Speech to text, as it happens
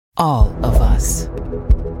All of us.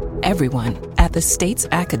 Everyone at the state's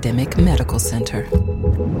academic medical center.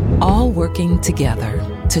 All working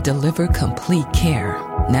together to deliver complete care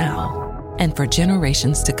now and for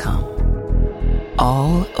generations to come.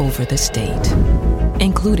 All over the state,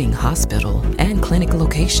 including hospital and clinic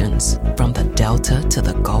locations from the Delta to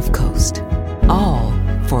the Gulf Coast. All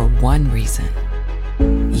for one reason.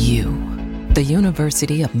 You, the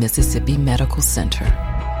University of Mississippi Medical Center.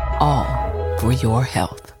 All for your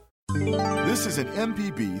health. This is an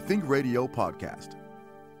MPB Think Radio podcast.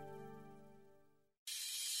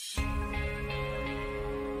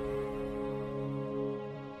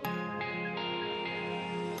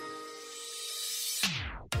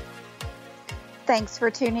 Thanks for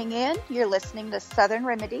tuning in. You're listening to Southern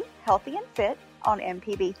Remedy, Healthy and Fit on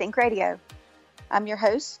MPB Think Radio. I'm your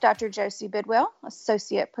host, Dr. Josie Bidwell,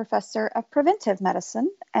 Associate Professor of Preventive Medicine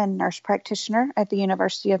and Nurse Practitioner at the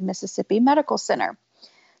University of Mississippi Medical Center.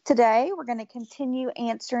 Today, we're going to continue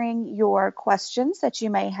answering your questions that you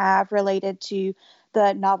may have related to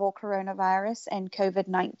the novel coronavirus and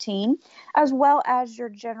COVID-19, as well as your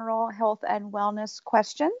general health and wellness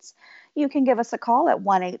questions. You can give us a call at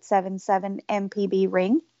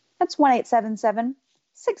 1-877-MPB-RING. That's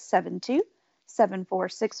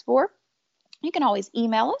 1-877-672-7464. You can always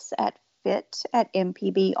email us at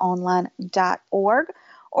fit@mpbonline.org,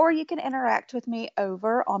 or you can interact with me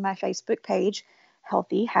over on my Facebook page,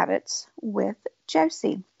 Healthy Habits with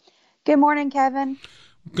Josie. Good morning, Kevin.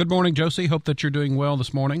 Good morning, Josie. Hope that you're doing well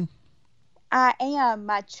this morning. I am.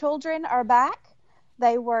 My children are back.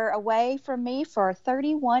 They were away from me for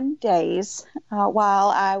 31 days while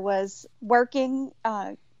I was working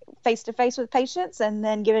face-to-face with patients and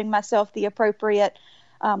then giving myself the appropriate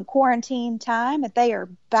quarantine time. But they are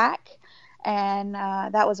back, and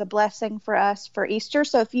that was a blessing for us for Easter.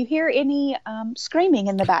 So if you hear any screaming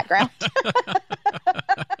in the background,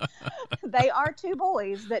 they are two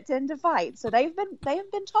boys that tend to fight. So they have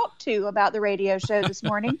been talked to about the radio show this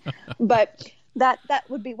morning, but that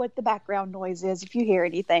would be what the background noise is if you hear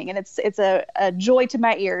anything. And it's a joy to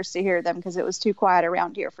my ears to hear them because it was too quiet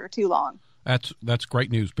around here for too long. That's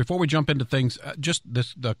great news. Before we jump into things,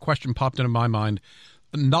 the question popped into my mind.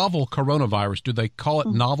 Novel coronavirus, do they call it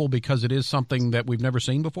novel because it is something that we've never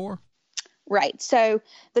seen before? Right. So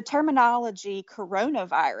the terminology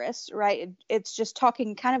coronavirus, right, it's just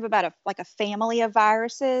talking kind of about a family of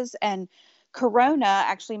viruses, and corona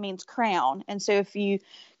actually means crown. And so if you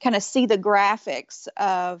kind of see the graphics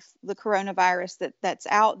of the coronavirus that's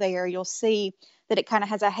out there, you'll see that it kind of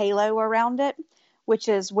has a halo around it, which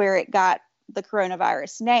is where it got the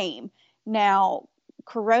coronavirus name. Now,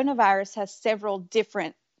 coronavirus has several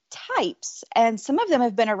different types, and some of them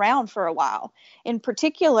have been around for a while. In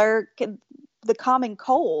particular, the common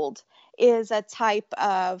cold is a type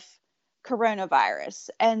of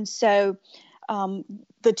coronavirus. And so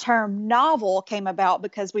the term novel came about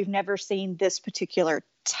because we've never seen this particular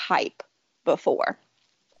type before.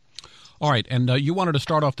 All right. And you wanted to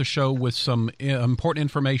start off the show with some important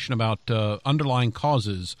information about underlying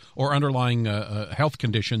causes or underlying health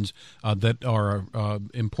conditions that are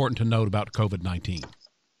important to note about COVID-19.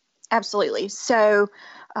 Absolutely. So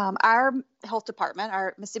our health department,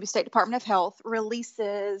 our Mississippi State Department of Health,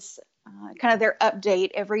 releases kind of their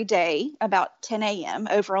update every day about 10 a.m.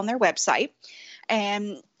 over on their website.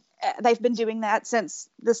 And they've been doing that since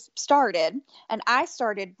this started. And I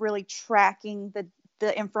started really tracking the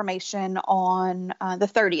information on the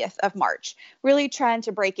 30th of March, really trying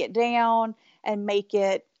to break it down and make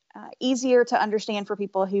it easier to understand for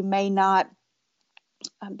people who may not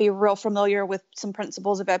be real familiar with some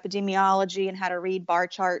principles of epidemiology and how to read bar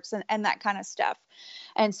charts and that kind of stuff.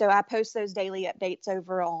 And so I post those daily updates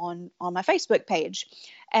over on my Facebook page.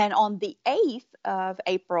 And on the 8th of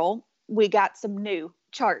April, we got some new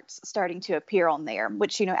charts starting to appear on there,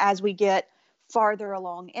 which, as we get farther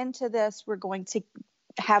along into this, we're going to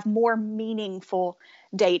have more meaningful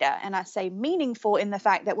data. And I say meaningful in the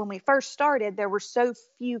fact that when we first started, there were so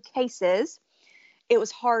few cases, it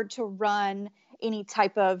was hard to run any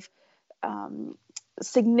type of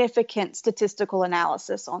significant statistical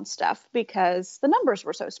analysis on stuff because the numbers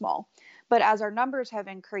were so small. But as our numbers have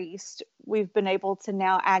increased, we've been able to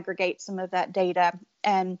now aggregate some of that data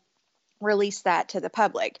and release that to the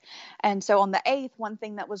public. And so on the 8th, one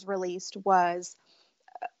thing that was released was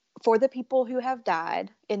for the people who have died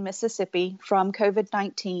in Mississippi from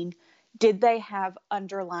COVID-19, did they have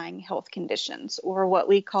underlying health conditions or what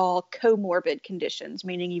we call comorbid conditions,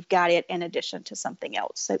 meaning you've got it in addition to something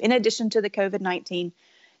else? So in addition to the COVID-19,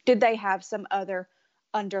 did they have some other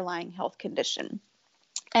underlying health condition?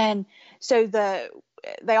 And so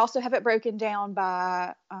they also have it broken down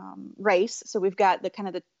by race. So we've got the kind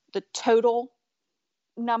of the total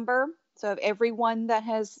number, so of everyone that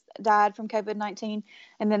has died from COVID-19,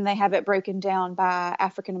 and then they have it broken down by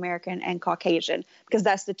African American and Caucasian, because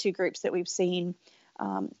that's the two groups that we've seen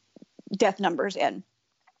death numbers in.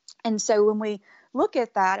 And so when we look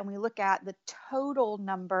at that and we look at the total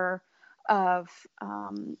number of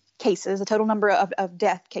cases, the total number of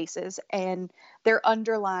death cases and their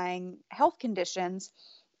underlying health conditions,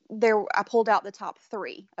 I pulled out the top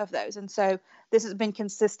 3 of those. And so this has been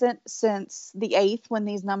consistent since the 8th when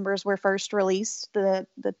these numbers were first released. The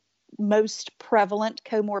most prevalent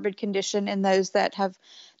comorbid condition in those that have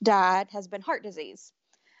died has been heart disease.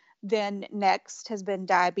 Then next has been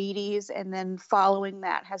diabetes, and then following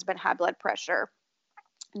that has been high blood pressure.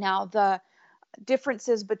 Now, the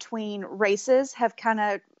differences between races have kind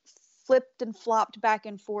of flipped and flopped back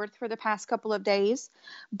and forth for the past couple of days,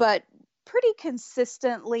 but pretty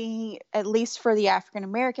consistently, at least for the African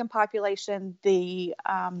American population, the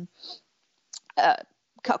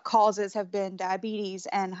causes have been diabetes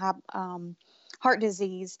and heart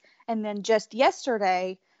disease. And then just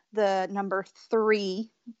yesterday, the number 3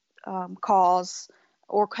 cause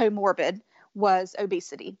or comorbid was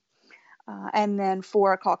obesity. And then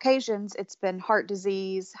for Caucasians, it's been heart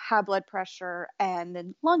disease, high blood pressure, and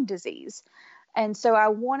then lung disease. And so I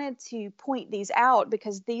wanted to point these out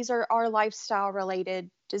because these are our lifestyle-related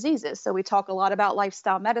diseases. So we talk a lot about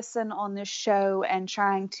lifestyle medicine on this show and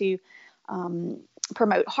trying to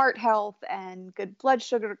promote heart health and good blood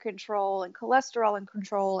sugar control and cholesterol and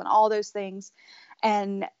control and all those things.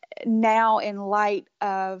 And now, in light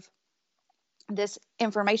of this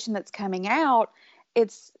information that's coming out,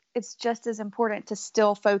 it's just as important to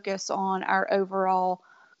still focus on our overall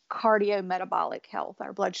cardiometabolic health,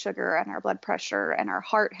 our blood sugar and our blood pressure and our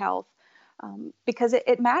heart health, because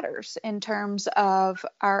it matters in terms of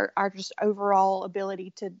our just overall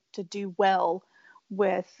ability to do well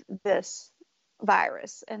with this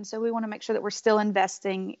virus. And so we want to make sure that we're still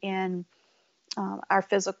investing in our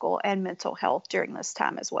physical and mental health during this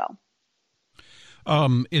time as well.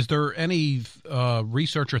 Is there any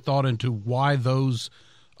research or thought into why those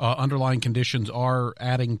underlying conditions are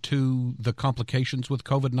adding to the complications with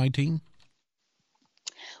COVID-19?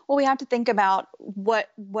 Well, we have to think about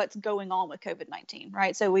what's going on with COVID-19,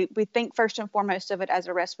 right? So we think first and foremost of it as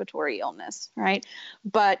a respiratory illness, right?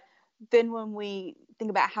 But then when we think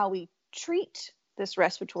about how we treat this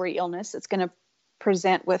respiratory illness, it's going to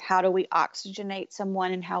present with how do we oxygenate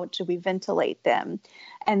someone and how do we ventilate them.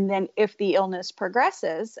 And then if the illness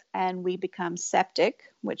progresses and we become septic,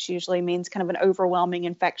 which usually means kind of an overwhelming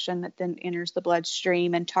infection that then enters the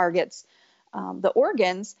bloodstream and targets the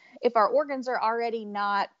organs, if our organs are already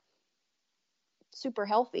not super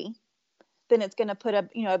healthy, then it's going to put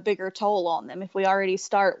a bigger toll on them. If we already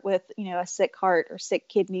start with, a sick heart or sick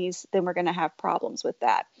kidneys, then we're going to have problems with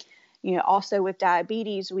that. Also with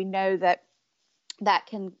diabetes, we know that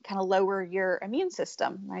can kind of lower your immune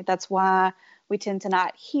system, right? That's why we tend to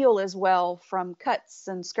not heal as well from cuts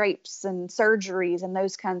and scrapes and surgeries and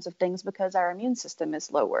those kinds of things because our immune system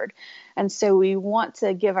is lowered. And so we want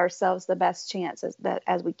to give ourselves the best chance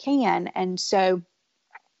as we can. And so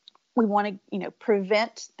we want to,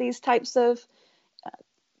 prevent these types of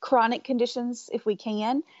chronic conditions if we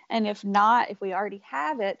can. And if not, if we already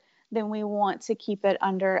have it, then we want to keep it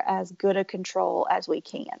under as good a control as we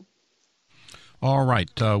can. All right.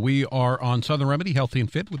 We are on Southern Remedy, Healthy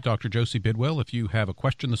and Fit with Dr. Josie Bidwell. If you have a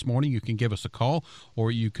question this morning, you can give us a call, or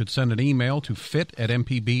you could send an email to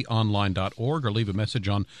fit@mpbonline.org or leave a message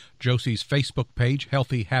on Josie's Facebook page,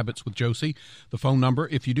 Healthy Habits with Josie. The phone number,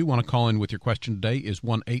 if you do want to call in with your question today, is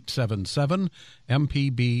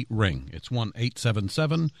 1-877-MPB-RING. It's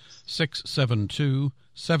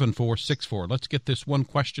 1-877-672-7464. Let's get this one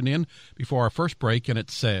question in before our first break, and it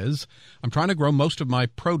says, I'm trying to grow most of my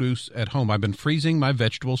produce at home. I've been freezing my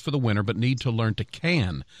vegetables for the winter, but need to learn to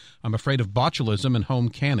can. I'm afraid of botulism and home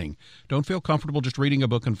canning. Don't feel comfortable just reading a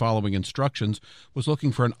book and following instructions. Was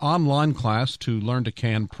looking for an online class to learn to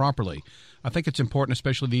can properly. I think it's important,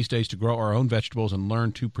 especially these days, to grow our own vegetables and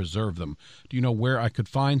learn to preserve them. Do you know where I could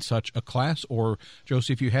find such a class? Or,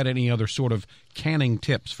 Josie, if you had any other sort of canning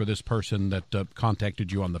tips for this person that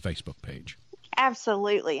contacted you on the Facebook page.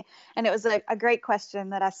 Absolutely. And it was a great question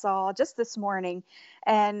that I saw just this morning.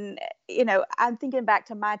 And, I'm thinking back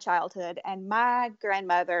to my childhood, and my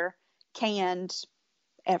grandmother canned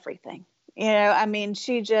everything.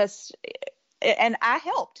 She just... And I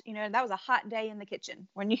helped, and that was a hot day in the kitchen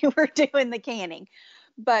when you were doing the canning.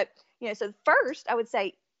 But, so first I would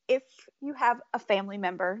say, if you have a family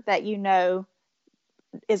member that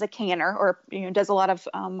is a canner or does a lot of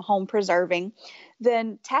home preserving,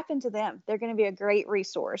 then tap into them. They're going to be a great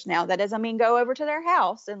resource. Now, that doesn't mean go over to their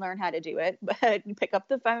house and learn how to do it, but you pick up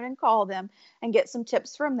the phone and call them and get some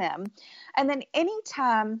tips from them. And then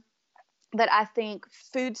anytime that I think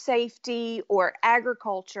food safety or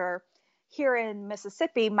agriculture here in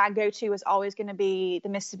Mississippi, my go-to is always going to be the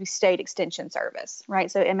Mississippi State Extension Service, right?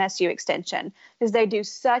 So MSU Extension, because they do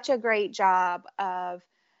such a great job of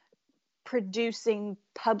producing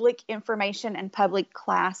public information and public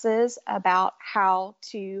classes about how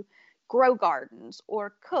to grow gardens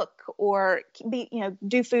or cook or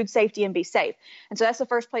do food safety and be safe. And so that's the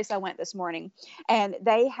first place I went this morning. And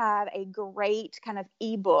they have a great kind of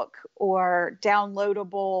ebook or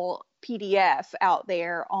downloadable PDF out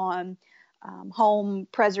there on home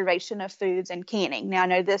preservation of foods and canning. Now, I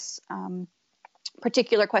know this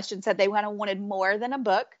particular question said they kind of wanted more than a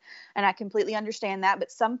book, and I completely understand that,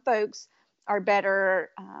 but some folks are better,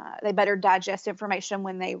 they better digest information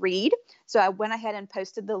when they read. So I went ahead and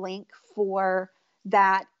posted the link for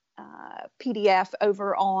that PDF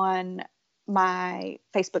over on my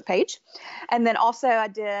Facebook page. And then also I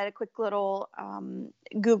did a quick little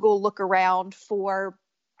Google look around for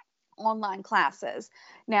online classes.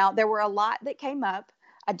 Now, there were a lot that came up.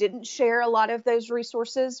 I didn't share a lot of those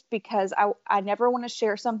resources because I never want to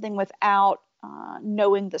share something without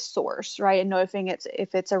knowing the source, right? And knowing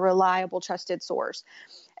if it's a reliable, trusted source.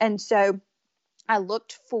 And so I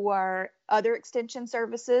looked for other extension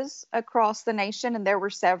services across the nation, and there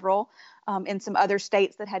were several in some other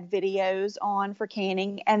states that had videos on for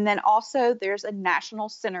canning. And then also there's a National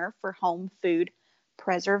Center for Home Food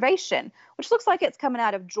Preservation, which looks like it's coming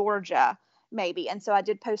out of Georgia, maybe. And so I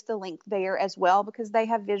did post the link there as well because they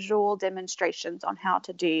have visual demonstrations on how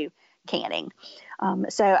to do canning.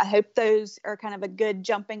 So I hope those are kind of a good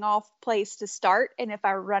jumping off place to start. And if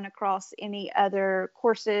I run across any other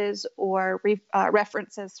courses or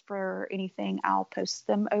references for anything, I'll post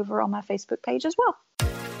them over on my Facebook page as well.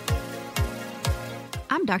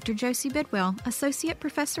 I'm Dr. Josie Bidwell, Associate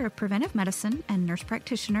Professor of Preventive Medicine and Nurse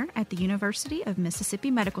Practitioner at the University of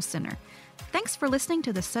Mississippi Medical Center. Thanks for listening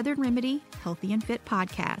to the Southern Remedy Healthy and Fit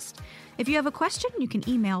podcast. If you have a question, you can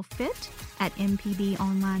email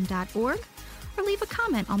fit@mpbonline.org or leave a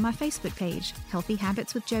comment on my Facebook page, Healthy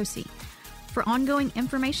Habits with Josie. For ongoing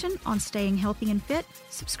information on staying healthy and fit,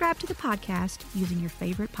 subscribe to the podcast using your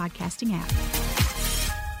favorite podcasting app.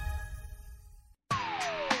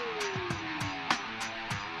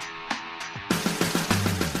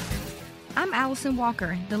 I'm Allison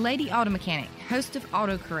Walker, the Lady Auto Mechanic, host of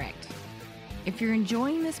AutoCorrect. If you're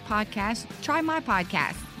enjoying this podcast, try my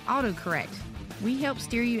podcast, AutoCorrect. We help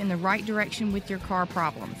steer you in the right direction with your car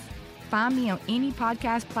problems. Find me on any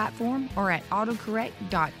podcast platform or at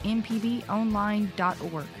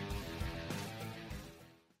autocorrect.mpbonline.org.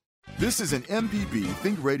 This is an MPB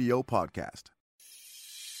Think Radio podcast.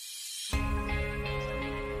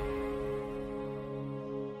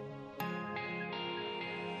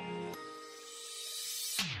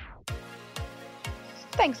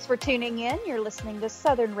 Thanks for tuning in. You're listening to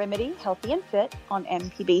Southern Remedy Healthy and Fit on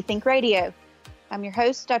MPB Think Radio. I'm your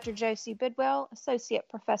host, Dr. Josie Bidwell, Associate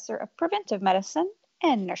Professor of Preventive Medicine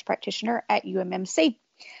and Nurse Practitioner at UMMC.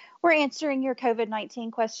 We're answering your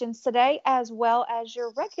COVID-19 questions today, as well as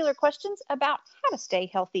your regular questions about how to stay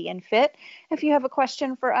healthy and fit. If you have a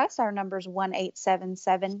question for us, our number is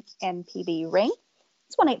 1-877-MPB-RING.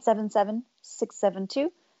 It's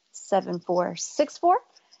 1-877-672-7464.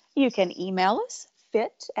 You can email us,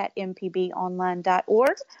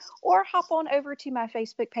 fit@mpbonline.org, or hop on over to my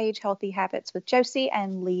Facebook page, Healthy Habits with Josie,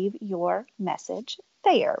 and leave your message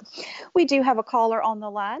there. We do have a caller on the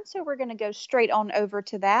line, so we're going to go straight on over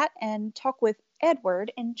to that and talk with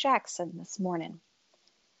Edward in Jackson this morning.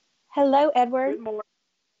 Hello, Edward. Good morning.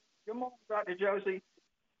 Good morning, Dr. Josie.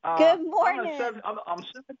 Good morning.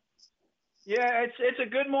 Yeah, it's a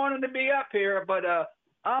good morning to be up here, but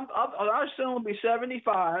I'll soon be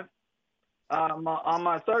 75. On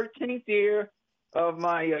my 13th year of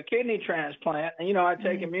my kidney transplant, and I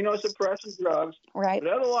take immunosuppressant drugs. Right.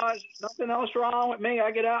 But otherwise, nothing else wrong with me.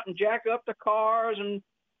 I get out and jack up the cars and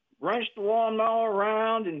wrench the lawnmower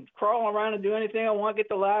around and crawl around and do anything I want. Get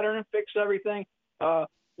the ladder and fix everything.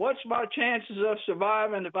 What's my chances of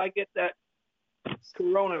surviving if I get that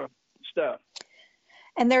corona stuff?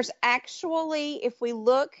 And there's actually, if we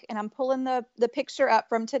look, and I'm pulling the picture up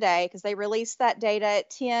from today because they release that data at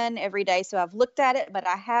 10 every day. So I've looked at it, but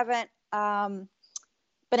I haven't been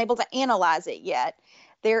able to analyze it yet.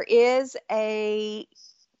 There is a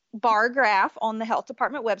bar graph on the health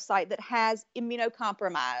department website that has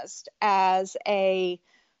immunocompromised as a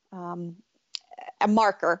a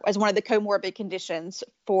marker as one of the comorbid conditions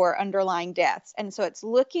for underlying deaths. And so it's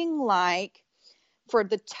looking like for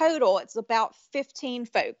the total, it's about 15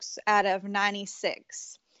 folks out of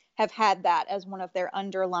 96 have had that as one of their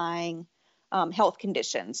underlying health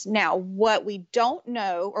conditions. Now, what we don't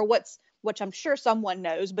know, or which I'm sure someone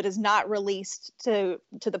knows, but is not released to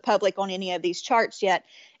the public on any of these charts yet,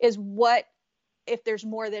 is what if there's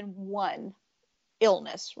more than one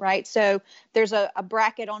illness, right? So there's a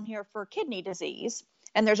bracket on here for kidney disease,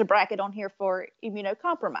 and there's a bracket on here for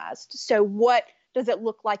immunocompromised. So what does it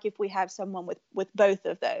look like if we have someone with both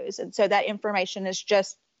of those? And so that information is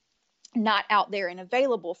just not out there and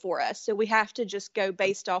available for us. So we have to just go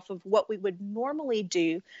based off of what we would normally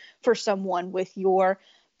do for someone with your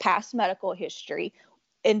past medical history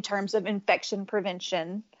in terms of infection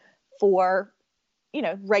prevention for,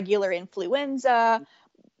 regular influenza,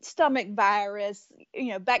 stomach virus,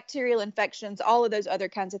 bacterial infections, all of those other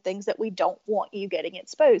kinds of things that we don't want you getting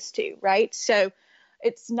exposed to, right? So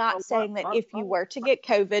it's not saying that if you were to get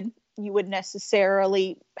COVID, you would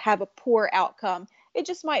necessarily have a poor outcome. It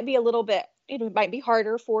just might be a little bit, it might be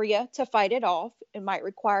harder for you to fight it off. It might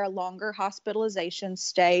require a longer hospitalization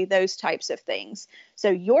stay, those types of things. So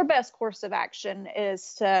your best course of action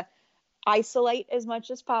is to isolate as much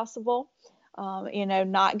as possible,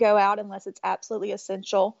 not go out unless it's absolutely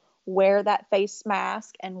essential, wear that face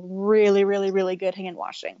mask, and really, really, really good hand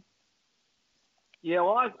washing. Yeah,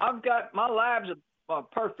 well, I've got my labs are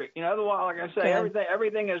perfect. Otherwise, like I say,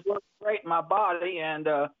 everything is working great in my body, and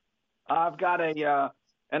I've got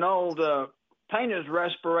an old painter's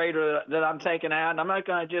respirator that I'm taking out, and I'm not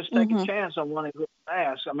going to just take a chance on one of these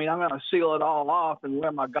masks. I mean, I'm going to seal it all off and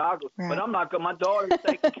wear my goggles. Right. But I'm not going. My daughter's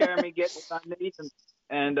taking care of me, getting what I need,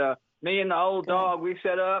 and me and the old dog, we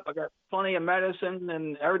set up. I got plenty of medicine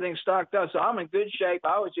and everything stocked up, so I'm in good shape.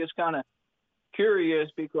 I was just kind of curious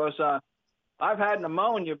because I've had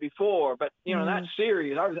pneumonia before, but not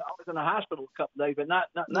serious. I was in the hospital a couple of days, but not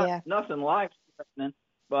nothing life-threatening.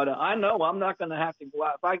 But I know I'm not going to have to go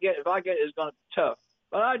out. If I get it, it's going to be tough.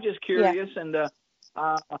 But I'm just curious, and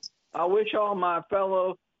I wish all my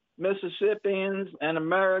fellow Mississippians and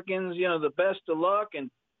Americans, the best of luck,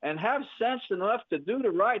 and have sense enough to do the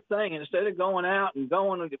right thing instead of going out and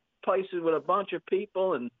going to places with a bunch of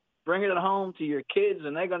people and bringing it home to your kids,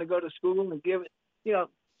 and they're going to go to school and give it.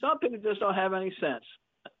 Some people just don't have any sense.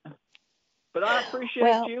 But I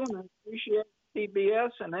appreciate you, and I appreciate PBS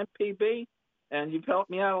and MPB, and you've helped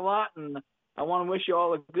me out a lot, and I want to wish you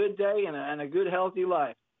all a good day and a good, healthy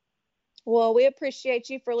life. Well, we appreciate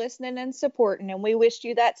you for listening and supporting, and we wish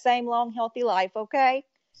you that same long, healthy life, okay?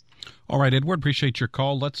 All right, Edward, appreciate your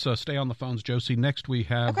call. Let's stay on the phones, Josie. Next, we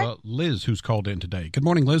have Liz, who's called in today. Good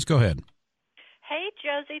morning, Liz. Go ahead. Hey,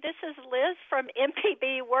 Josie, this is Liz from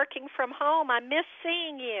MPB working from home. I miss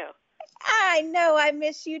seeing you. I know I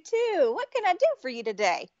miss you, too. What can I do for you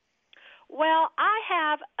today? Well, I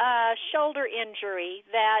have a shoulder injury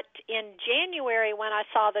that in January when I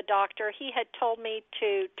saw the doctor, he had told me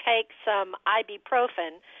to take some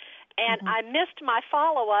ibuprofen, and I missed my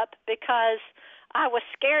follow-up because I was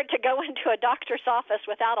scared to go into a doctor's office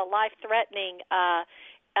without a life-threatening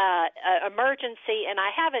emergency, and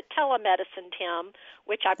I haven't telemedicine him,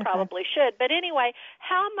 which I probably should. But anyway,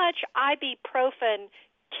 how much ibuprofen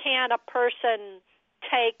can a person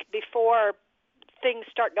take before things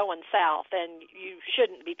start going south, and you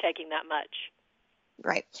shouldn't be taking that much?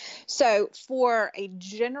 Right. So for a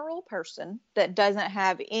general person that doesn't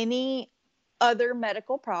have any other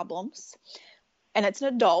medical problems, and it's an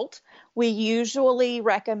adult, we usually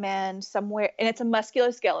recommend somewhere, and it's a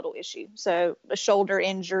musculoskeletal issue, so a shoulder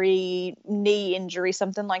injury, knee injury,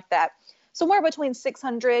 something like that, somewhere between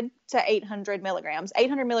 600 to 800 milligrams.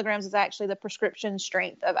 800 milligrams is actually the prescription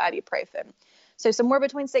strength of ibuprofen. So somewhere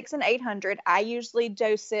between 6 and 800. I usually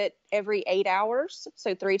dose it every 8 hours,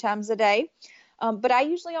 so 3 times a day. But I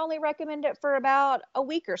usually only recommend it for about a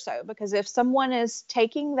week or so, because if someone is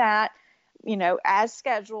taking that, as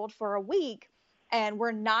scheduled for a week, and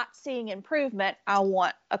we're not seeing improvement, I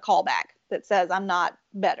want a callback that says I'm not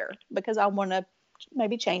better, because I want to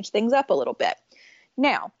maybe change things up a little bit.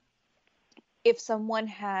 Now, if someone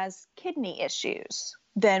has kidney issues,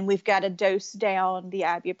 then we've got to dose down the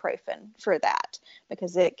ibuprofen for that,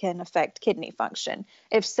 because it can affect kidney function.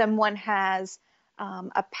 If someone has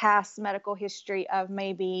a past medical history of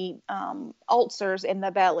maybe ulcers in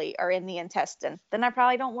the belly or in the intestine, then I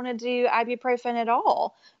probably don't want to do ibuprofen at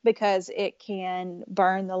all, because it can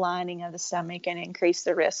burn the lining of the stomach and increase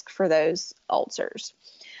the risk for those ulcers.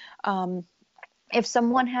 If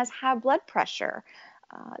someone has high blood pressure,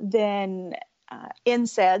 then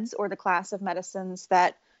NSAIDs, or the class of medicines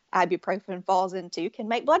that ibuprofen falls into, can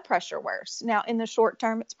make blood pressure worse. Now, in the short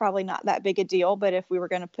term, it's probably not that big a deal, but if we were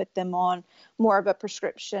going to put them on more of a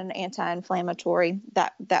prescription anti-inflammatory,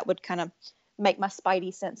 that would kind of make my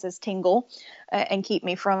spidey senses tingle and keep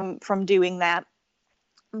me from doing that.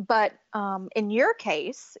 But in your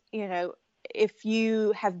case, if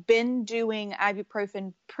you have been doing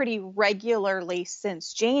ibuprofen pretty regularly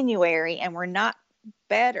since January and we're not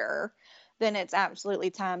better, then it's absolutely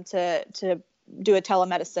time to do a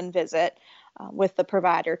telemedicine visit with the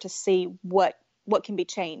provider to see what can be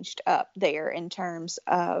changed up there in terms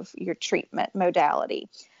of your treatment modality.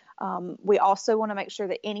 We also want to make sure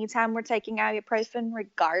that anytime we're taking ibuprofen,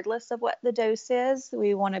 regardless of what the dose is,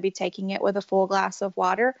 we want to be taking it with a full glass of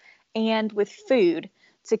water and with food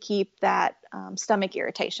to keep that stomach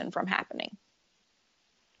irritation from happening.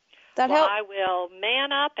 That help? I will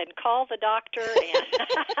man up and call the doctor and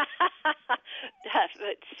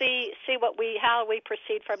see how we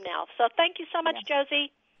proceed from now. So thank you so much,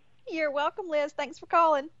 Josie. You're welcome, Liz. Thanks for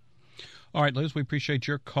calling. All right, Liz, we appreciate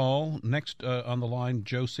your call. Next on the line,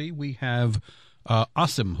 Josie, we have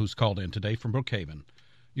Asim, who's called in today from Brookhaven.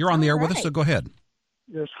 You're on the air with us, so go ahead.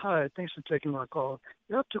 Yes, hi. Thanks for taking my call.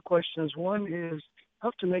 I have two questions. One is,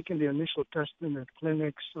 after making the initial testing at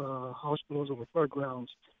clinics, hospitals, or fairgrounds,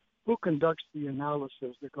 who conducts the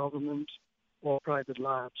analysis, the government or private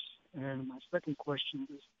labs? And my second question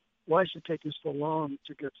is, why is it taking so long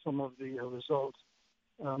to get some of the results,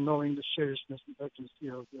 knowing the seriousness and urgency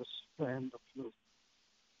of this brand of flu?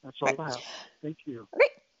 That's all I have. Thank you.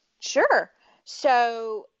 Okay. Sure.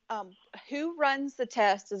 So who runs the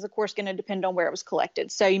test is, of course, going to depend on where it was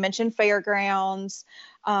collected. So you mentioned fairgrounds.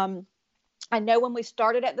 I know when we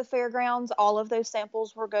started at the fairgrounds, all of those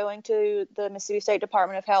samples were going to the Mississippi State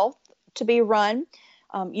Department of Health to be run.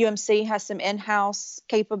 UMC has some in-house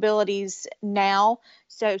capabilities now.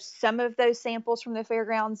 So some of those samples from the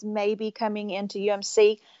fairgrounds may be coming into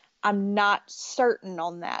UMC. I'm not certain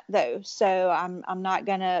on that, though. So I'm not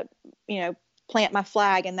going to, plant my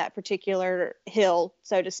flag in that particular hill,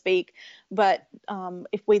 so to speak. But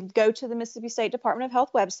if we go to the Mississippi State Department of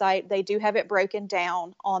Health website, they do have it broken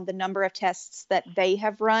down on the number of tests that they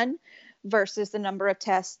have run versus the number of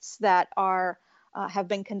tests that are have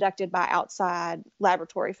been conducted by outside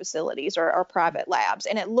laboratory facilities or private labs.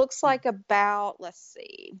 And it looks like about, let's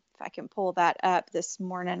see if I can pull that up this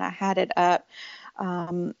morning. I had it up.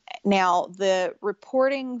 Now, the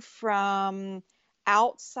reporting from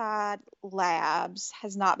outside labs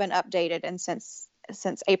has not been updated and since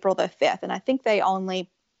April the 5th. And I think they only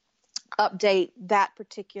update that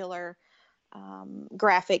particular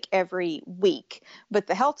graphic every week, but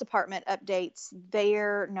the health department updates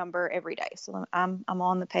their number every day. So I'm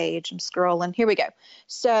on the page, I'm scrolling. Here we go.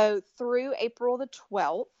 So through April the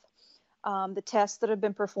 12th, the tests that have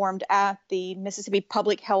been performed at the Mississippi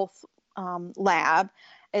Public Health Lab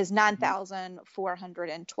is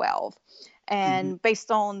 9,412. And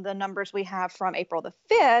based on the numbers we have from April the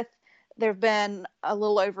 5th, there have been a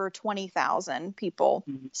little over 20,000 people.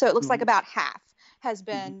 So it looks like about half has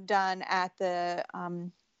been done at the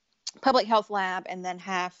public health lab, and then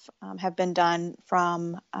half have been done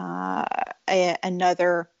from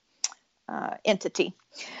another entity.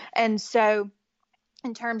 And so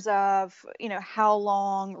in terms of, how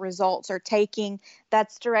long results are taking,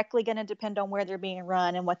 that's directly going to depend on where they're being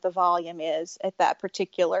run and what the volume is at that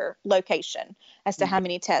particular location as to how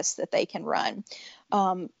many tests that they can run.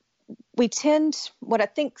 What I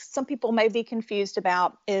think some people may be confused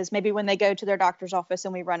about is maybe when they go to their doctor's office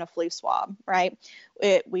and we run a flu swab, right?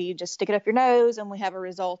 We just stick it up your nose and we have a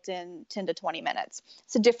result in 10 to 20 minutes.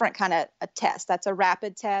 It's a different kind of a test. That's a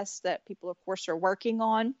rapid test that people, of course, are working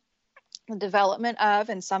on the development of,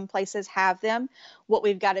 and some places have them. What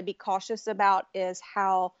we've got to be cautious about is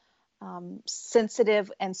how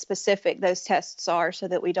sensitive and specific those tests are so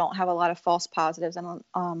that we don't have a lot of false positives and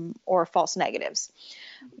or false negatives.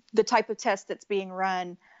 The type of test that's being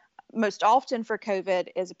run most often for COVID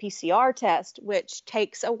is a PCR test, which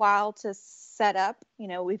takes a while to set up.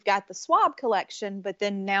 We've got the swab collection, but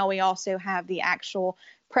then now we also have the actual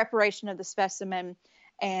preparation of the specimen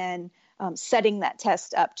and setting that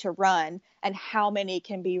test up to run, and how many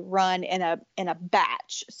can be run in a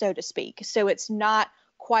batch, so to speak. So it's not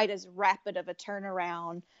quite as rapid of a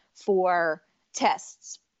turnaround for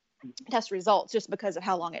test results just because of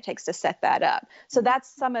how long it takes to set that up. So that's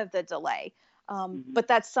some of the delay. But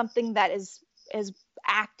that's something that is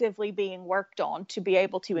actively being worked on to be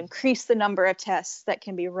able to increase the number of tests that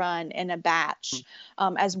can be run in a batch,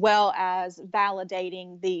 as well as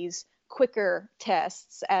validating these quicker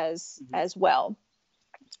tests as well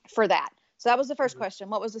for that. So that was the first question.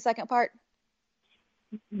 What was the second part?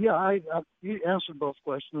 Yeah, you answered both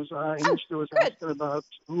questions. I initially was asking about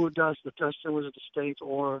who does the testing, was it the state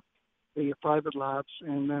or the private labs,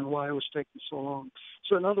 and then why it was taking so long.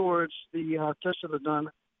 So in other words, the tests that are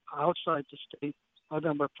done outside the state are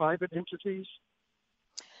done by private entities?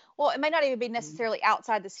 Well, it may not even be necessarily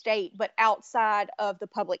outside the state, but outside of the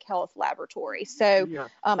public health laboratory. So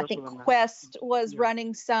I think Quest was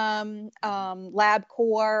running some,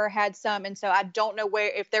 LabCorp had some, and so I don't know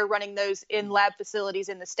if they're running those in lab facilities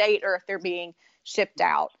in the state or if they're being shipped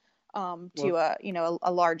out to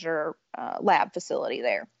a larger lab facility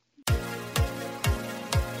there.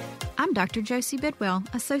 I'm Dr. Josie Bidwell,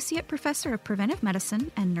 Associate Professor of Preventive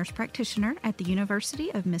Medicine and Nurse Practitioner at the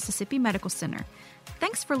University of Mississippi Medical Center.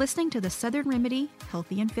 Thanks for listening to the Southern Remedy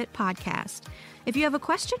Healthy and Fit podcast. If you have a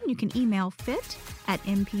question, you can email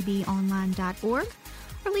fit@mpbonline.org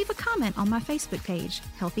or leave a comment on my Facebook page,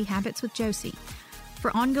 Healthy Habits with Josie. For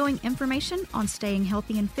ongoing information on staying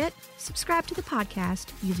healthy and fit, subscribe to the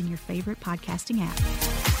podcast using your favorite podcasting app.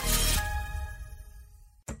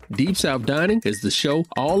 Deep South Dining is the show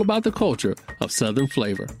all about the culture of Southern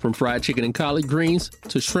flavor, from fried chicken and collard greens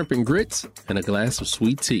to shrimp and grits and a glass of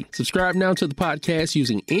sweet tea. Subscribe now to the podcast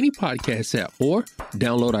using any podcast app or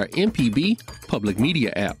download our MPB Public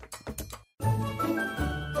Media app.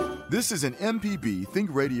 This is an MPB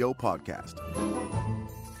Think Radio podcast.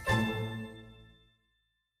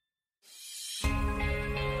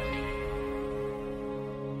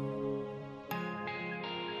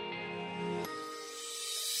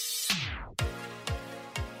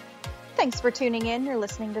 Thanks for tuning in. You're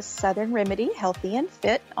listening to Southern Remedy Healthy and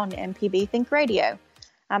Fit on MPB Think Radio.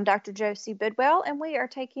 I'm Dr. Josie Bidwell, and we are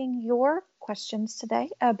taking your questions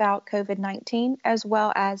today about COVID-19 as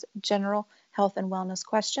well as general health and wellness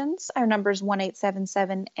questions. Our number is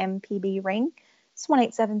 1-877-MPB-RING. It's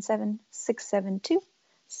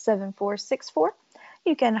 1-877-672-7464.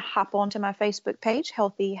 You can hop onto my Facebook page,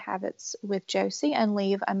 Healthy Habits with Josie, and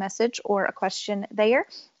leave a message or a question there.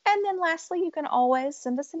 And then lastly, you can always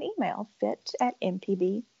send us an email,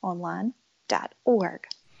 fit@mpbonline.org.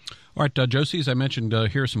 All right, Josie, as I mentioned,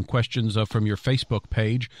 here are some questions from your Facebook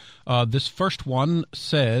page. This first one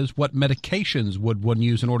says, what medications would one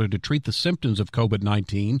use in order to treat the symptoms of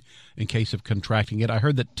COVID-19 in case of contracting it? I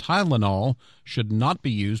heard that Tylenol should not be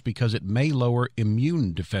used because it may lower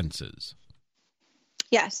immune defenses.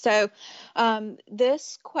 Yeah, so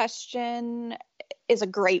this question is a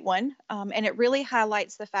great one, and it really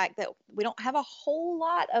highlights the fact that we don't have a whole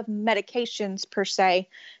lot of medications per se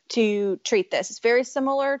to treat this. It's very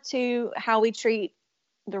similar to how we treat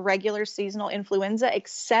the regular seasonal influenza,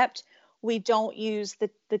 except we don't use the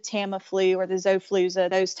Tamiflu or the Xofluza,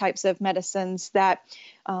 those types of medicines that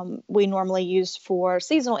we normally use for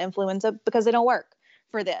seasonal influenza because they don't work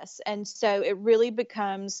for this. And so it really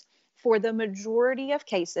becomes, for the majority of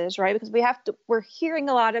cases, right? Because we're hearing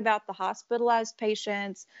a lot about the hospitalized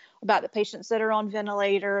patients, about the patients that are on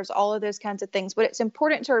ventilators, all of those kinds of things. But it's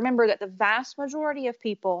important to remember that the vast majority of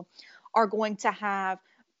people are going to have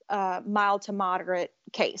a mild to moderate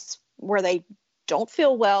case where they don't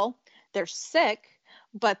feel well, they're sick,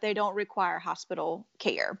 but they don't require hospital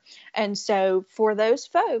care. And so for those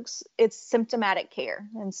folks, it's symptomatic care.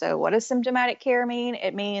 And so what does symptomatic care mean?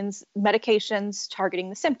 It means medications targeting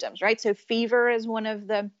the symptoms, right? So fever is one of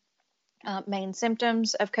the main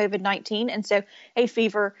symptoms of COVID-19. And so a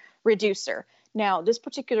fever reducer. Now, this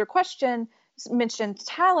particular question mentioned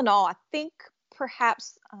Tylenol. I think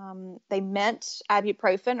perhaps they meant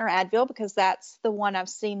ibuprofen or Advil because that's the one I've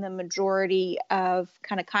seen the majority of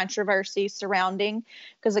kind of controversy surrounding.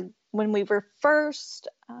 Because when we were first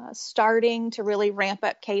starting to really ramp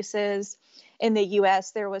up cases in the U.S.,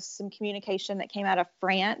 there was some communication that came out of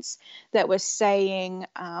France that was saying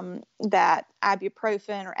that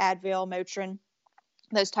ibuprofen or Advil, Motrin,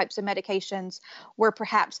 those types of medications were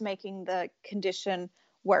perhaps making the condition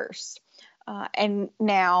worse. And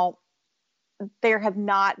now there have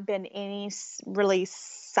not been any really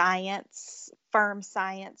firm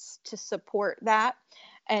science to support that.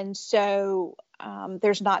 And so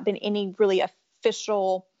there's not been any really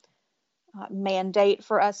official mandate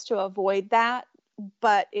for us to avoid that.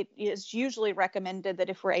 But it is usually recommended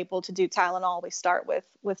that if we're able to do Tylenol, we start with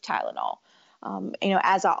Tylenol.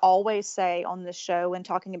 As I always say on this show when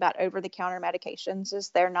talking about over-the-counter medications, is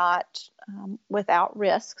they're not without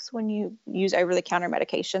risks when you use over-the-counter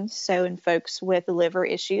medications. So in folks with liver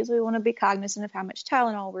issues, we want to be cognizant of how much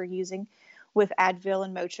Tylenol we're using. With Advil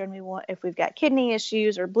and Motrin, if we've got kidney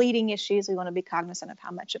issues or bleeding issues, we want to be cognizant of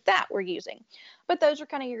how much of that we're using. But those are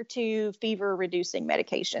kind of your two fever-reducing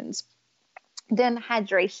medications. Then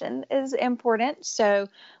hydration is important. So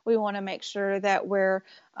we want to make sure that we're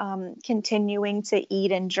continuing to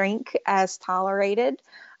eat and drink as tolerated.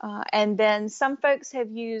 And then some folks have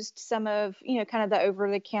used some of, kind of the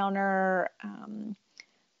over-the-counter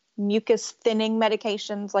mucus thinning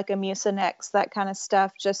medications like a Mucinex, that kind of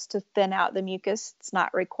stuff, just to thin out the mucus. It's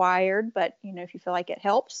not required, but if you feel like it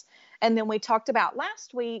helps. And then we talked about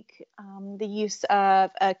last week the use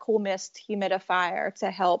of a cool mist humidifier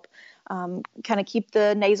to help kind of keep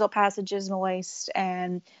the nasal passages moist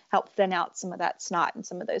and help thin out some of that snot and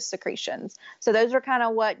some of those secretions. So those are kind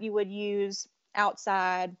of what you would use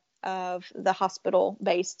outside of the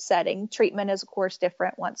hospital-based setting. Treatment is, of course,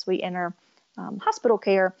 different once we enter hospital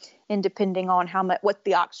care, and depending on what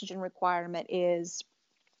the oxygen requirement is,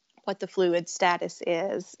 what the fluid status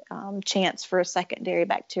is, chance for a secondary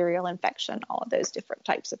bacterial infection, all of those different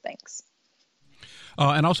types of things.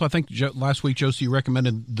 And also, I think last week, Josie, you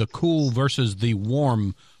recommended the cool versus the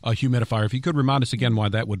warm humidifier. If you could remind us again why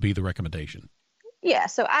that would be the recommendation. Yeah,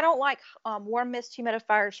 so I don't like warm mist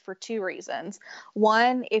humidifiers for two reasons.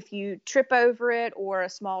 One, if you trip over it or a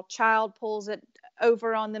small child pulls it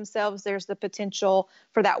over on themselves, there's the potential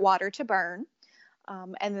for that water to burn.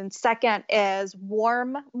 And then second is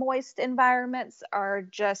warm, moist environments are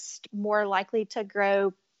just more likely to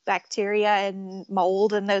grow bacteria and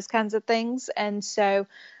mold and those kinds of things. And so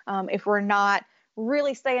if we're not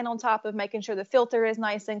really staying on top of making sure the filter is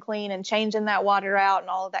nice and clean and changing that water out and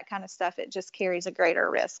all of that kind of stuff, it just carries a greater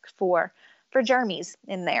risk for germies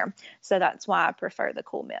in there. So that's why I prefer the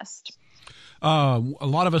cool mist. A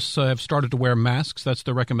lot of us have started to wear masks. That's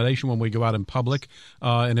the recommendation when we go out in public.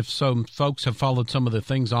 And if some folks have followed some of the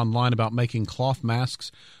things online about making cloth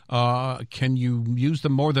masks, can you use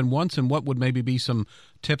them more than once? And what would maybe be some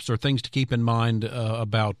tips or things to keep in mind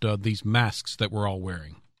about these masks that we're all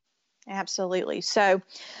wearing? Absolutely. So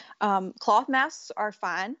cloth masks are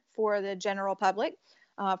fine for the general public.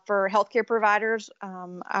 For healthcare providers,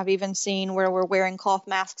 I've even seen where we're wearing cloth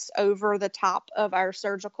masks over the top of our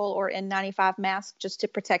surgical or N95 mask just to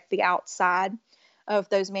protect the outside of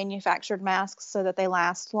those manufactured masks so that they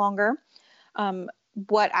last longer.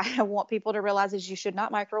 What I want people to realize is you should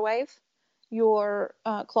not microwave your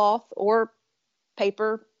cloth or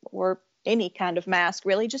paper or any kind of mask.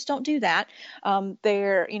 Really, just don't do that.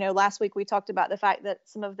 Last week we talked about the fact that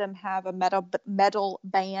some of them have a metal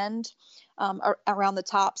band around the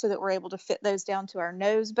top so that we're able to fit those down to our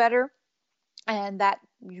nose better. And that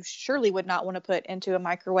you surely would not want to put into a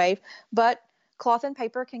microwave. But cloth and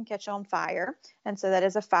paper can catch on fire, and so that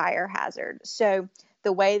is a fire hazard. So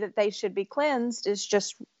the way that they should be cleansed is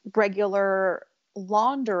just regular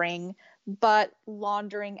laundering, but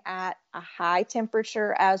laundering at a high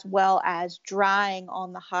temperature as well as drying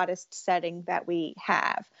on the hottest setting that we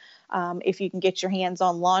have. If you can get your hands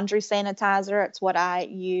on laundry sanitizer, it's what I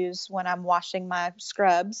use when I'm washing my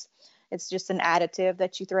scrubs. It's just an additive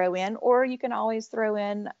that you throw in, or you can always throw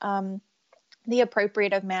in the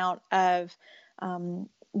appropriate amount of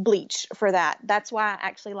bleach for that. That's why I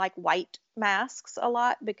actually like white masks a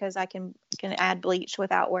lot, because I can add bleach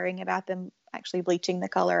without worrying about them actually bleaching the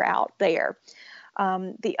color out there.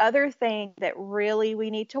 The other thing that really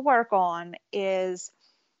we need to work on is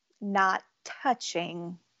not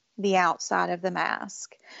touching the outside of the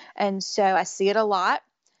mask. And so I see it a lot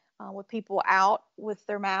with people out with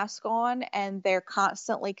their mask on, and they're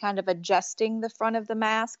constantly kind of adjusting the front of the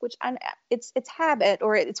mask, which it's habit,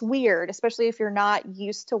 or it's weird, especially if you're not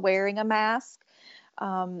used to wearing a mask.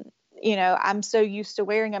 I'm so used to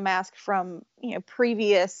wearing a mask from,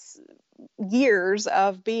 previous years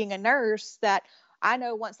of being a nurse that I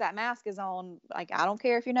know once that mask is on, like, I don't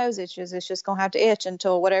care if your nose itches, it's just going to have to itch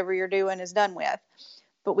until whatever you're doing is done with.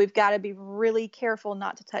 But we've got to be really careful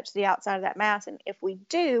not to touch the outside of that mask. And if we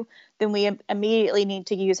do, then we immediately need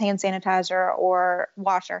to use hand sanitizer or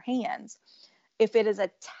wash our hands. If it is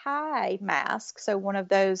a tie mask, so one of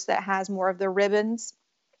those that has more of the ribbons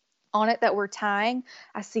on it that we're tying,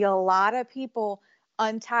 I see a lot of people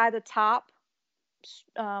untie the top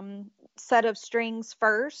set of strings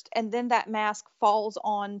first, and then that mask falls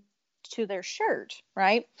on to their shirt,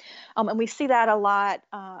 right? And we see that a lot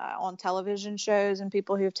on television shows, and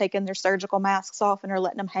people who have taken their surgical masks off and are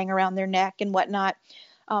letting them hang around their neck and whatnot.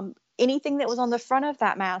 Anything that was on the front of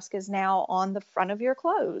that mask is now on the front of your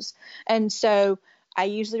clothes. And so I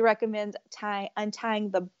usually recommend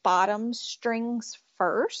untying the bottom strings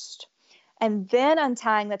first, and then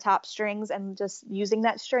untying the top strings and just using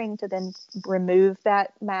that string to then remove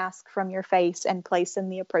that mask from your face and place in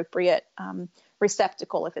the appropriate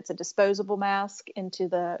receptacle. If it's a disposable mask, into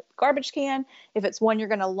the garbage can. If it's one you're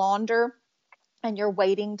going to launder, and you're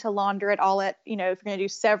waiting to launder it all at, if you're going to do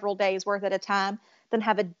several days worth at a time, then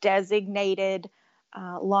have a designated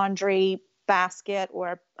laundry basket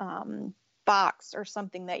or box or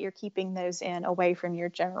something that you're keeping those in away from your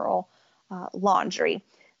general laundry.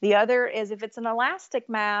 The other is if it's an elastic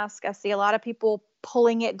mask, I see a lot of people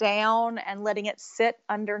pulling it down and letting it sit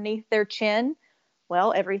underneath their chin.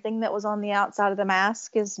 Well, everything that was on the outside of the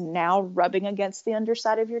mask is now rubbing against the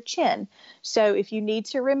underside of your chin. So if you need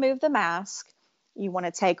to remove the mask, you want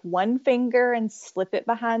to take one finger and slip it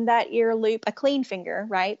behind that ear loop, a clean finger,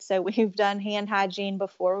 right? So we've done hand hygiene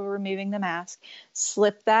before we're removing the mask.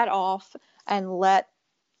 Slip that off and let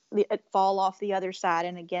it fall off the other side,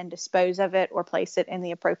 and again, dispose of it or place it in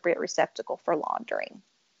the appropriate receptacle for laundering.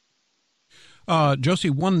 Josie,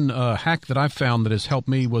 one hack that I've found that has helped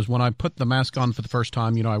me was when I put the mask on for the first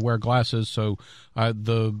time. I wear glasses, so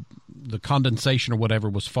the condensation or whatever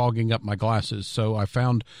was fogging up my glasses. So I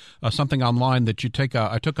found something online that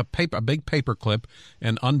I took a big paper clip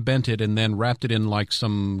and unbent it and then wrapped it in like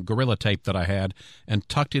some Gorilla Tape that I had and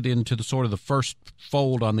tucked it into the sort of the first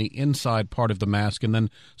fold on the inside part of the mask and then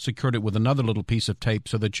secured it with another little piece of tape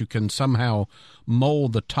so that you can somehow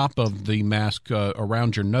mold the top of the mask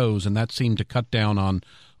around your nose, and that seemed to cut down on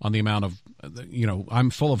the amount of, I'm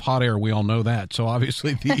full of hot air. We all know that. So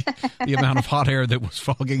obviously the amount of hot air that was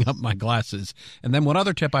fogging up my glasses. And then one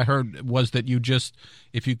other tip I heard was that you just,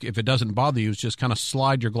 if it doesn't bother you, is just kind of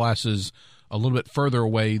slide your glasses a little bit further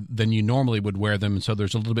away than you normally would wear them. And so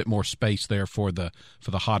there's a little bit more space there for the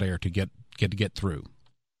hot air to get through.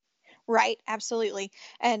 Right. Absolutely.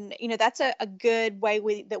 And, that's a good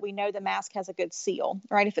way that we know the mask has a good seal,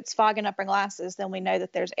 right? If it's fogging up our glasses, then we know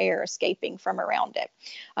that there's air escaping from around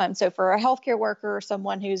it. So for a healthcare worker or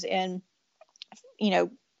someone who's in,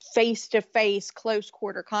 face-to-face close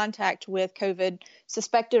quarter contact with COVID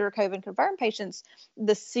suspected or COVID confirmed patients,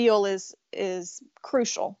 the seal is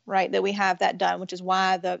crucial, right? That we have that done, which is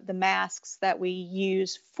why the masks that we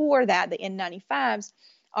use for that, the N95s,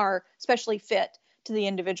 are specially fit to the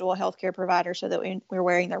individual healthcare provider so that we're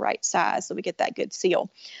wearing the right size so we get that good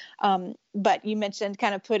seal. But you mentioned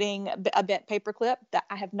kind of putting a bent paper clip. That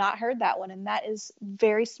I have not heard that one, and that is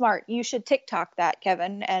very smart. You should TikTok that,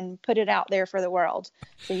 Kevin, and put it out there for the world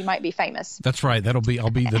so you might be famous. That's right. I'll be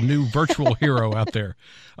the new virtual hero out there.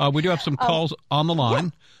 We do have some calls on the line.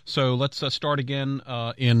 Yeah. So let's start again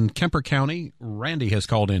in Kemper County. Randy has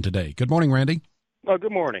called in today. Good morning, Randy. Oh,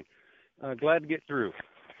 good morning. Glad to get through.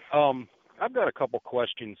 I've got a couple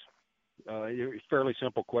questions, fairly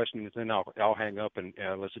simple questions, and then I'll hang up and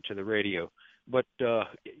listen to the radio. But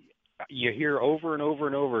you hear over and over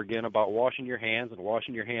and over again about washing your hands and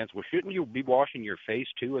washing your hands. Well, shouldn't you be washing your face,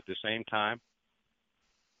 too, at the same time?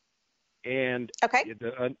 And okay.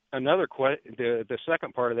 The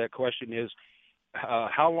second part of that question is,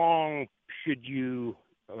 how long should you,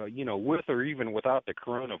 with or even without the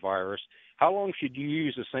coronavirus, how long should you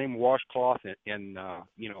use the same washcloth and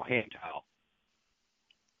hand towel?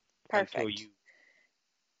 Perfect.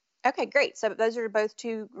 Okay, great. So those are both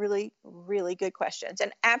two really, really good questions.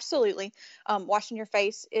 And absolutely, washing your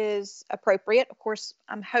face is appropriate. Of course,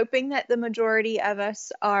 I'm hoping that the majority of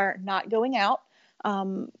us are not going out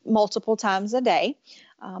multiple times a day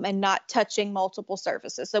and not touching multiple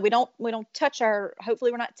surfaces. So we don't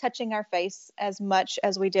hopefully we're not touching our face as much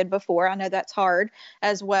as we did before. I know that's hard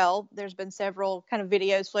as well. There's been several kind of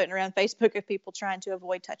videos floating around Facebook of people trying to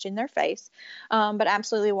avoid touching their face. But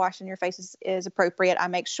absolutely washing your face is appropriate. I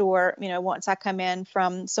make sure, once I come in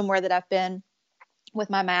from somewhere that I've been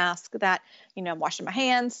with my mask that, I'm washing my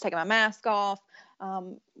hands, taking my mask off,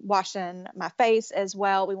 washing my face as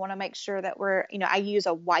well. We want to make sure that I use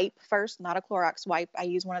a wipe first, not a Clorox wipe. I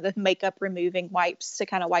use one of the makeup removing wipes to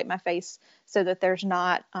kind of wipe my face so that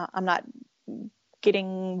I'm not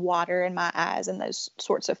getting water in my eyes and those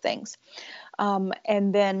sorts of things.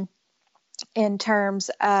 And then in terms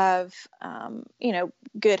of,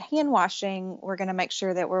 good hand washing, we're going to make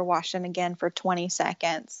sure that we're washing again for 20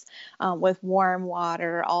 seconds with warm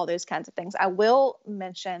water, all those kinds of things. I will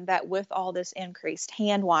mention that with all this increased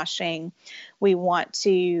hand washing, we want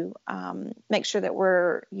to make sure that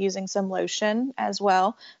we're using some lotion as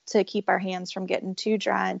well to keep our hands from getting too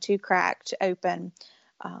dry and too cracked open.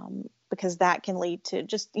 Because that can lead to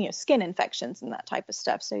just, skin infections and that type of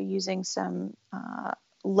stuff. So using some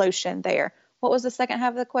lotion there. What was the second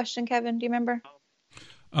half of the question, Kevin? Do you remember?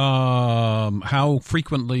 How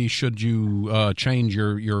frequently should you change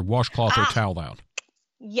your washcloth or towel out?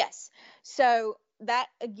 Yes. So that,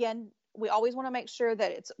 again, we always want to make sure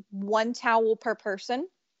that it's one towel per person,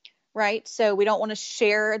 right? So we don't want to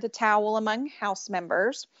share the towel among house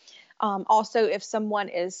members. Also, if someone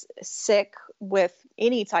is sick with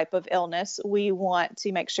any type of illness, we want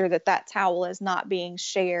to make sure that that towel is not being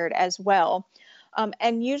shared as well.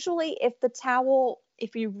 And usually if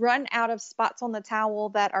you run out of spots on the towel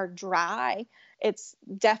that are dry, it's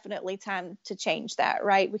definitely time to change that,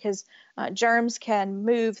 right? Because germs can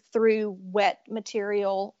move through wet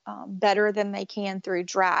material better than they can through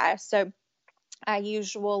dry. So I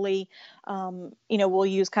usually, will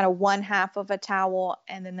use kind of one half of a towel,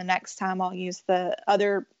 and then the next time I'll use the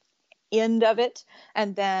other end of it,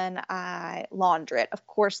 and then I launder it. Of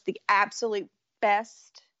course, the absolute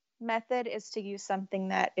best method is to use something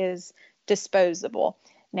that is disposable.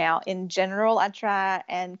 Now, in general, I try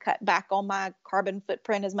and cut back on my carbon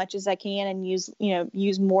footprint as much as I can and use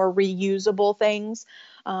more reusable things.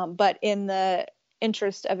 But in the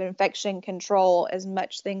interest of infection control, as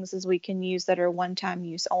much things as we can use that are one-time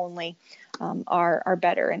use only are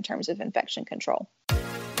better in terms of infection control.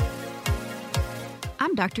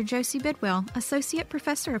 I'm Dr. Josie Bidwell, Associate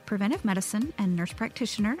Professor of Preventive Medicine and Nurse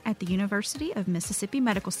Practitioner at the University of Mississippi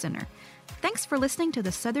Medical Center. Thanks for listening to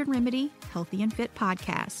the Southern Remedy Healthy and Fit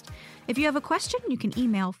podcast. If you have a question, you can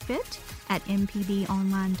email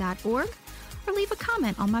fit@mpbonline.org or leave a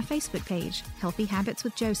comment on my Facebook page, Healthy Habits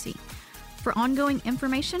with Josie. For ongoing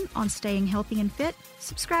information on staying healthy and fit,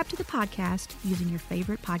 subscribe to the podcast using your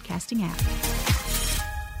favorite podcasting app.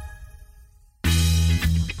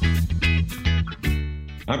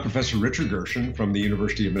 I'm Professor Richard Gershon from the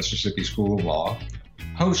University of Mississippi School of Law,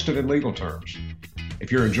 host of In Legal Terms. If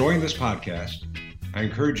you're enjoying this podcast, I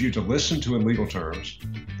encourage you to listen to In Legal Terms,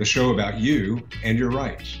 the show about you and your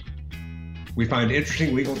rights. We find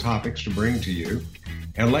interesting legal topics to bring to you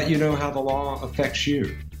and let you know how the law affects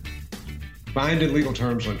you. Find In Legal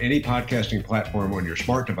Terms on any podcasting platform on your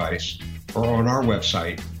smart device or on our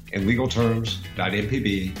website,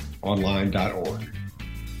 inlegalterms.mpbonline.org.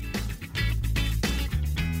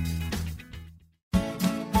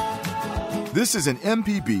 This is an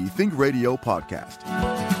MPB Think Radio podcast.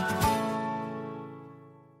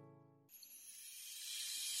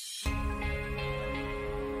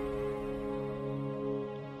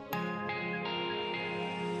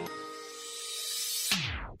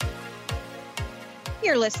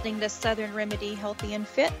 You're listening to Southern Remedy Healthy and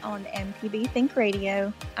Fit on MPB Think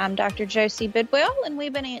Radio. I'm Dr. Josie Bidwell, and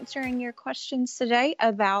we've been answering your questions today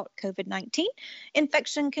about COVID-19,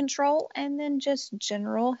 infection control, and then just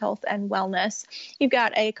general health and wellness. You've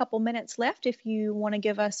got a couple minutes left if you want to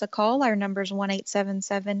give us a call. Our number is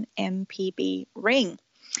 1-877-MPB-RING. And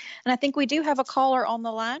I think we do have a caller on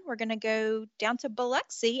the line. We're going to go down to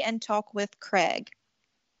Biloxi and talk with Craig.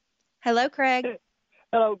 Hello, Craig. Hey.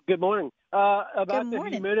 Hello, good morning. About Good the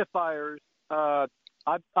morning. humidifiers, I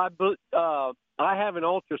have an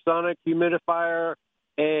ultrasonic humidifier,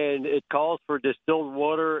 and it calls for distilled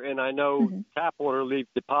water, and I know tap water leaves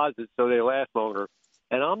deposits so they last longer.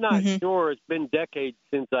 And I'm not sure, it's been decades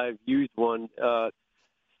since I've used one,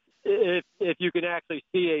 if you can actually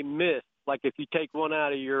see a mist, like if you take one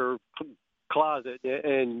out of your closet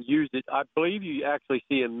and use it, I believe you actually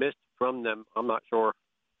see a mist from them. I'm not sure.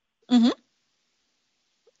 Mm-hmm.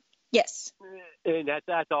 Yes. And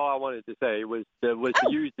that's all I wanted to say was to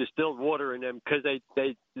use distilled water in them, because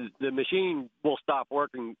the machine will stop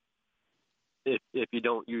working if you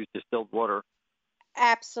don't use distilled water.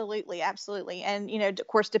 Absolutely. And, of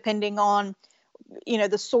course, depending on,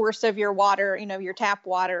 the source of your water, your tap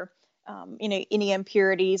water, any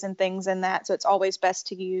impurities and things in that. So it's always best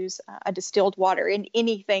to use a distilled water in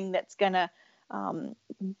anything that's going to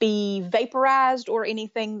be vaporized or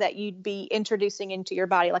anything that you'd be introducing into your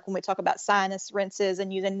body. Like when we talk about sinus rinses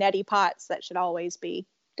and using neti pots, that should always be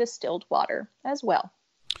distilled water as well.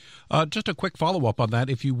 Just a quick follow-up on that.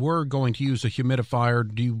 If you were going to use a humidifier,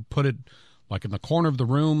 do you put it like in the corner of the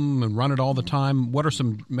room and run it all the time? What are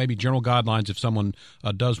some maybe general guidelines if someone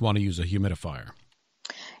does want to use a humidifier?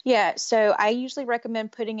 Yeah, so I usually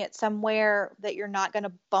recommend putting it somewhere that you're not going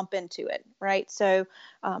to bump into it, right? So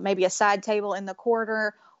maybe a side table in the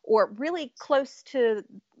corner or really close to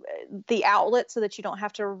the outlet so that you don't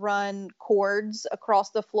have to run cords across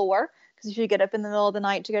the floor. Because if you get up in the middle of the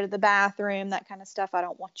night to go to the bathroom, that kind of stuff, I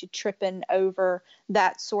don't want you tripping over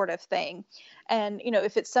that sort of thing. And,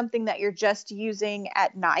 if it's something that you're just using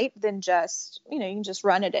at night, then just, you can just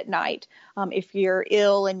run it at night. If you're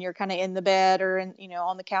ill and you're kind of in the bed or,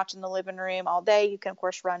 on the couch in the living room all day, you can, of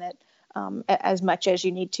course, run it as much as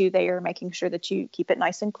you need to there, making sure that you keep it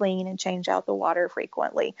nice and clean and change out the water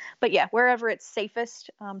frequently. But yeah, wherever it's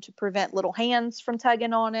safest to prevent little hands from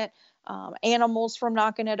tugging on it, animals from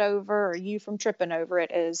knocking it over, or you from tripping over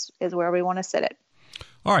it is where we want to sit it.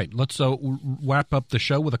 All right, let's wrap up the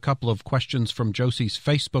show with a couple of questions from Josie's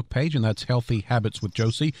Facebook page, and that's Healthy Habits with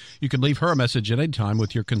Josie. You can leave her a message at any time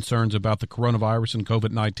with your concerns about the coronavirus and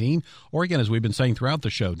COVID-19, or again, as we've been saying throughout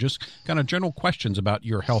the show, just kind of general questions about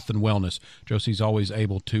your health and wellness. Josie's always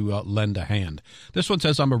able to lend a hand. This one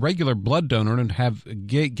says, I'm a regular blood donor and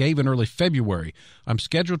gave in early February. I'm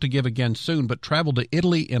scheduled to give again soon, but traveled to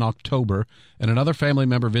Italy in October, and another family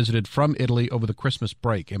member visited from Italy over the Christmas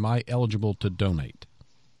break. Am I eligible to donate?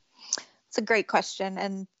 It's a great question,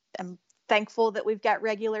 and I'm thankful that we've got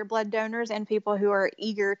regular blood donors and people who are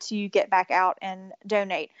eager to get back out and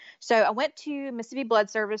donate. So I went to Mississippi Blood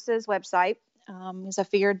Services website because I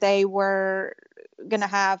figured they were going to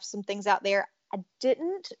have some things out there. I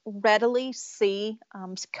didn't readily see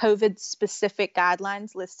COVID-specific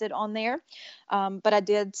guidelines listed on there, but I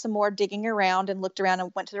did some more digging around and looked around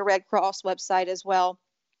and went to the Red Cross website as well.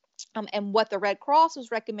 And what the Red Cross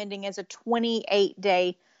was recommending is a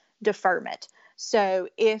 28-day deferment. So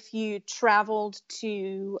if you traveled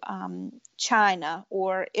to China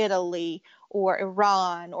or Italy or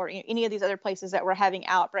Iran or any of these other places that were having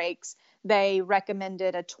outbreaks, they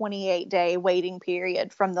recommended a 28-day waiting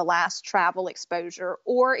period from the last travel exposure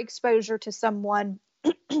or exposure to someone,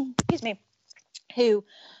 excuse me, who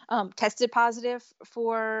tested positive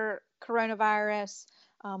for coronavirus,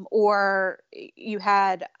 or you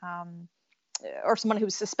had or someone who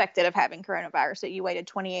was suspected of having coronavirus, that you waited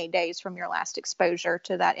 28 days from your last exposure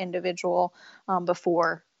to that individual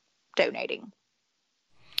before donating.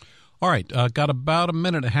 All right, got about a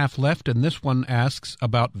minute and a half left, and this one asks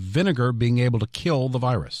about vinegar being able to kill the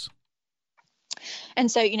virus.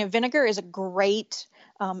 And so, vinegar is a great,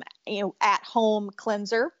 at-home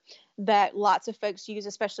cleanser that lots of folks use,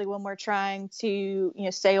 especially when we're trying to,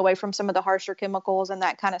 stay away from some of the harsher chemicals and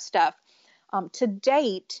that kind of stuff. To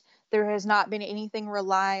date, there has not been anything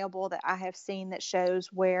reliable that I have seen that shows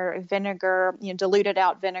where vinegar, diluted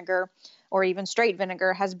out vinegar or even straight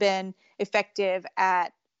vinegar has been effective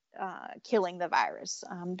at killing the virus.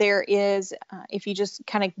 There is, if you just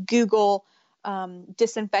kind of Google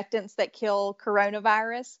disinfectants that kill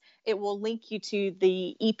coronavirus, it will link you to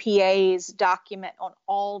the EPA's document on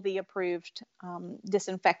all the approved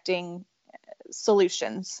disinfecting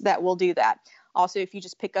solutions that will do that. Also, if you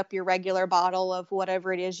just pick up your regular bottle of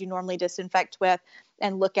whatever it is you normally disinfect with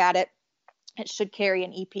and look at it, it should carry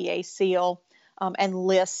an EPA seal and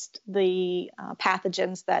list the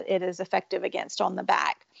pathogens that it is effective against on the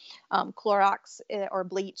back. Clorox or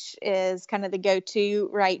bleach is kind of the go-to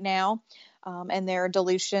right now, and there are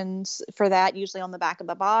dilutions for that, usually on the back of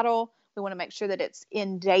the bottle. We want to make sure that it's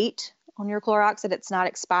in date on your Clorox, that it's not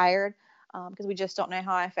expired, because we just don't know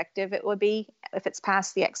how effective it would be if it's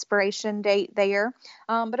past the expiration date there.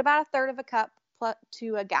 But about a third of a cup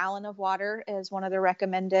to a gallon of water is one of the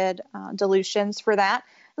recommended dilutions for that.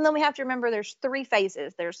 And then we have to remember there's three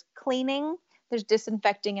phases. There's cleaning, there's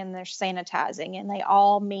disinfecting, and there's sanitizing, and they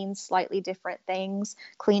all mean slightly different things.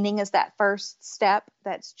 Cleaning is that first step.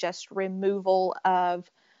 That's just removal of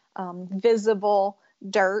visible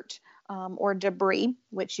dirt or debris,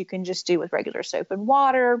 which you can just do with regular soap and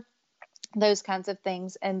water, those kinds of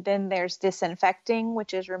things. And then there's disinfecting,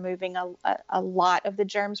 which is removing a lot of the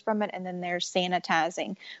germs from it. And then there's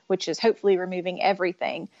sanitizing, which is hopefully removing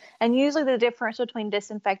everything. And usually the difference between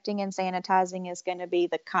disinfecting and sanitizing is going to be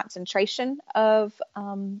the concentration of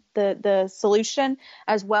the solution,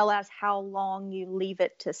 as well as how long you leave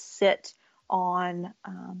it to sit on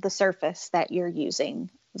the surface that you're using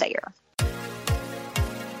there.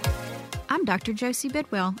 I'm Dr. Josie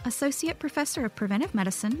Bidwell, Associate Professor of Preventive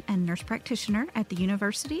Medicine and Nurse Practitioner at the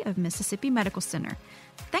University of Mississippi Medical Center.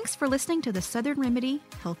 Thanks for listening to the Southern Remedy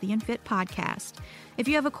Healthy and Fit podcast. If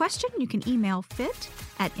you have a question, you can email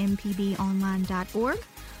fit@mpbonline.org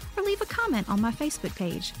or leave a comment on my Facebook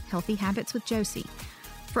page, Healthy Habits with Josie.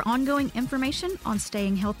 For ongoing information on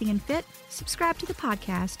staying healthy and fit, subscribe to the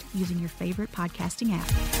podcast using your favorite podcasting app.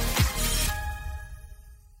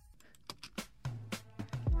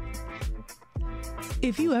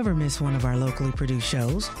 If you ever miss one of our locally produced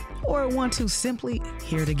shows or want to simply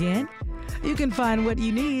hear it again, you can find what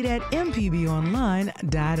you need at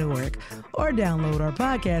mpbonline.org or download our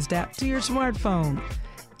podcast app to your smartphone.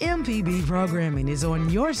 MPB programming is on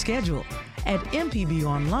your schedule at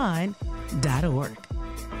mpbonline.org.